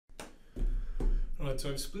Alright, so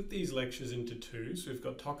I've split these lectures into two. So we've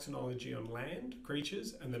got toxinology on land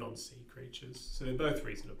creatures and then on sea creatures. So they're both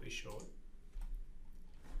reasonably short.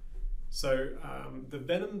 So the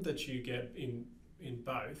venom that you get in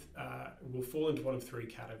both will fall into one of three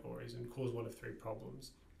categories and cause one of three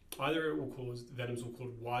problems. Either it will cause, venoms will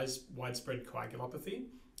cause widespread coagulopathy,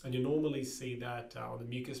 and you normally see that on the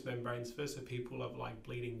mucous membranes first, so people have like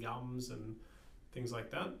bleeding gums and things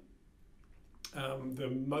like that. The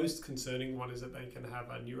most concerning one is that they can have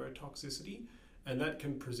a neurotoxicity, and that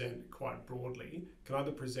can present quite broadly. It can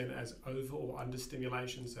either present as over or under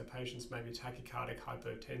stimulation, so patients may be tachycardic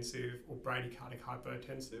hypertensive or bradycardic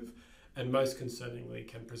hypertensive, and most concerningly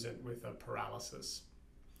can present with a paralysis.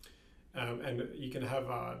 And you can have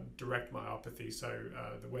direct myopathy, so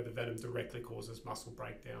where the venom directly causes muscle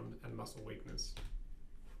breakdown and muscle weakness.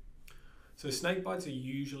 So snake bites are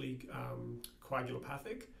usually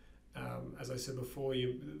coagulopathic. As I said before,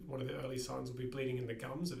 one of the early signs will be bleeding in the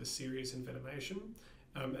gums of a serious envenomation,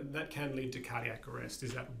 and that can lead to cardiac arrest,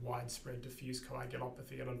 is that widespread diffuse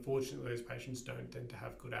coagulopathy, and unfortunately those patients don't tend to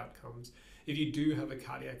have good outcomes. If you do have a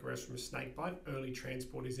cardiac arrest from a snake bite, early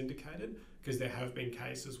transport is indicated, because there have been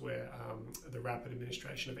cases where the rapid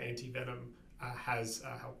administration of anti-venom has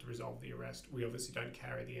helped to resolve the arrest. We obviously don't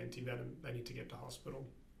carry the anti-venom, they need to get to hospital.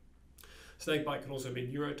 Snake bite can also be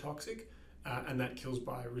neurotoxic, and that kills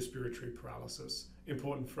by respiratory paralysis.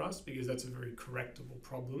 Important for us because that's a very correctable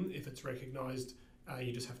problem. If it's recognised,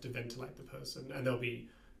 you just have to ventilate the person and they'll be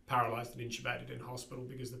paralysed and intubated in hospital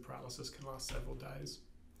because the paralysis can last several days.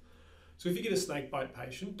 So if you get a snake bite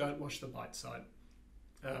patient, don't wash the bite site.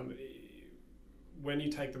 When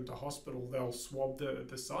you take them to hospital, they'll swab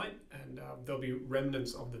the site and there'll be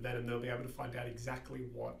remnants of the venom. They'll be able to find out exactly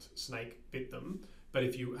what snake bit them, but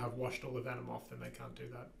if you have washed all the venom off, then they can't do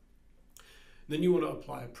that. Then you want to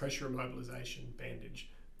apply a pressure immobilization bandage.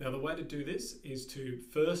 Now the way to do this is to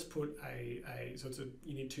first put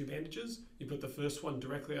you need two bandages. You put the first one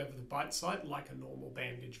directly over the bite site like a normal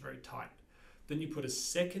bandage, very tight. Then you put a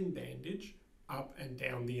second bandage up and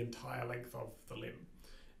down the entire length of the limb.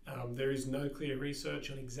 There is no clear research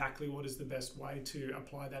on exactly what is the best way to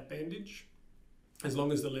apply that bandage. As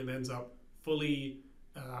long as the limb ends up fully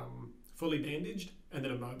bandaged and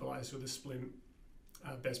then immobilized with a splint,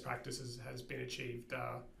 best practices has been achieved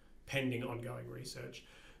pending ongoing research.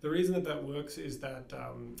 The reason that works is that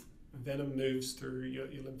venom moves through your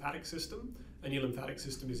lymphatic system, and your lymphatic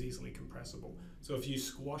system is easily compressible. So if you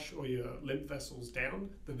squash all your lymph vessels down,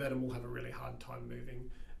 the venom will have a really hard time moving.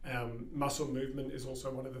 Muscle movement is also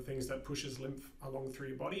one of the things that pushes lymph along through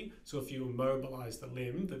your body. So if you immobilize the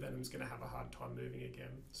limb, the venom's going to have a hard time moving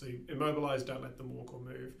again. So you immobilize, don't let them walk or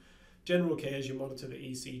move. General care is you monitor the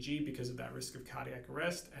ECG because of that risk of cardiac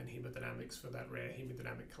arrest, and hemodynamics for that rare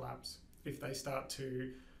hemodynamic collapse. If they start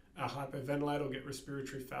to hyperventilate or get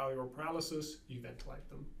respiratory failure or paralysis, you ventilate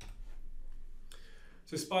them.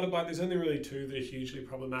 So spider bite, there's only really two that are hugely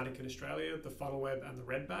problematic in Australia, the funnel web and the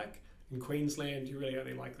redback. In Queensland, you're really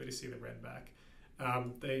only likely to see the redback.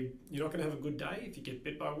 You're not going to have a good day if you get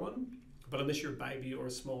bit by one, but unless you're a baby or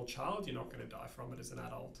a small child, you're not going to die from it as an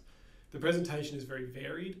adult. The presentation is very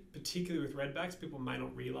varied, particularly with redbacks. People may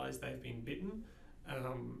not realise they've been bitten,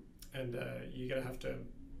 and you're going to have to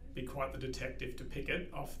be quite the detective to pick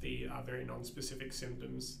it off the very non-specific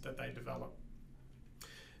symptoms that they develop.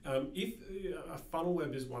 If a funnel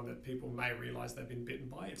web is one that people may realise they've been bitten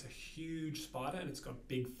by, it's a huge spider and it's got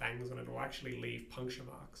big fangs on it. It will actually leave puncture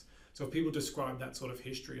marks. So if people describe that sort of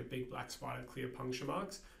history of big black spider, clear puncture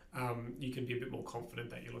marks, you can be a bit more confident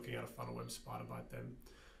that you're looking at a funnel web spider bite then.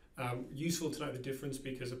 Useful to know the difference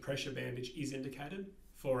because a pressure bandage is indicated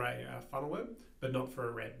for a funnel web, but not for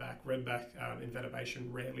a redback. Redback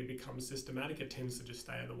envenomation rarely becomes systematic. It tends to just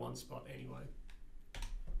stay in the one spot anyway.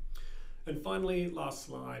 And finally, last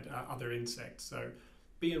slide, other insects. So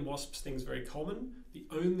bee and wasp sting's very common. The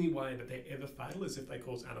only way that they're ever fatal is if they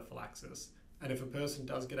cause anaphylaxis. And if a person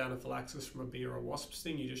does get anaphylaxis from a bee or a wasp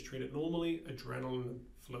sting, you just treat it normally, adrenaline,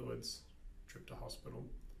 fluids, trip to hospital.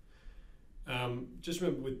 Just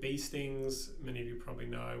remember with bee stings, many of you probably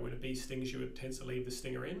know, when a bee stings you, it tends to leave the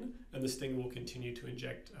stinger in, and the stinger will continue to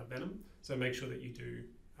inject venom. So make sure that you do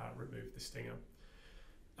remove the stinger.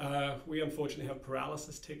 We unfortunately have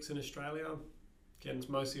paralysis ticks in Australia. Again, it's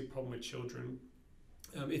mostly a problem with children.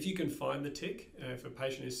 If you can find the tick, if a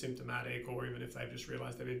patient is symptomatic or even if they've just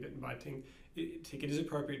realised they've been bitten by a tick, it is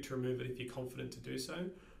appropriate to remove it if you're confident to do so.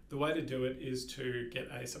 The way to do it is to get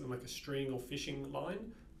something like a string or fishing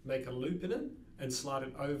line, make a loop in it and slide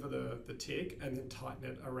it over the tick and then tighten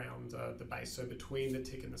it around the base. So between the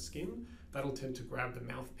tick and the skin, that'll tend to grab the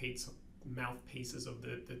mouthpieces of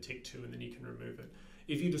the tick too, and then you can remove it.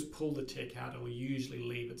 If you just pull the tick out, it will usually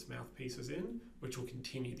leave its mouthpieces in, which will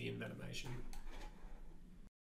continue the envenomation.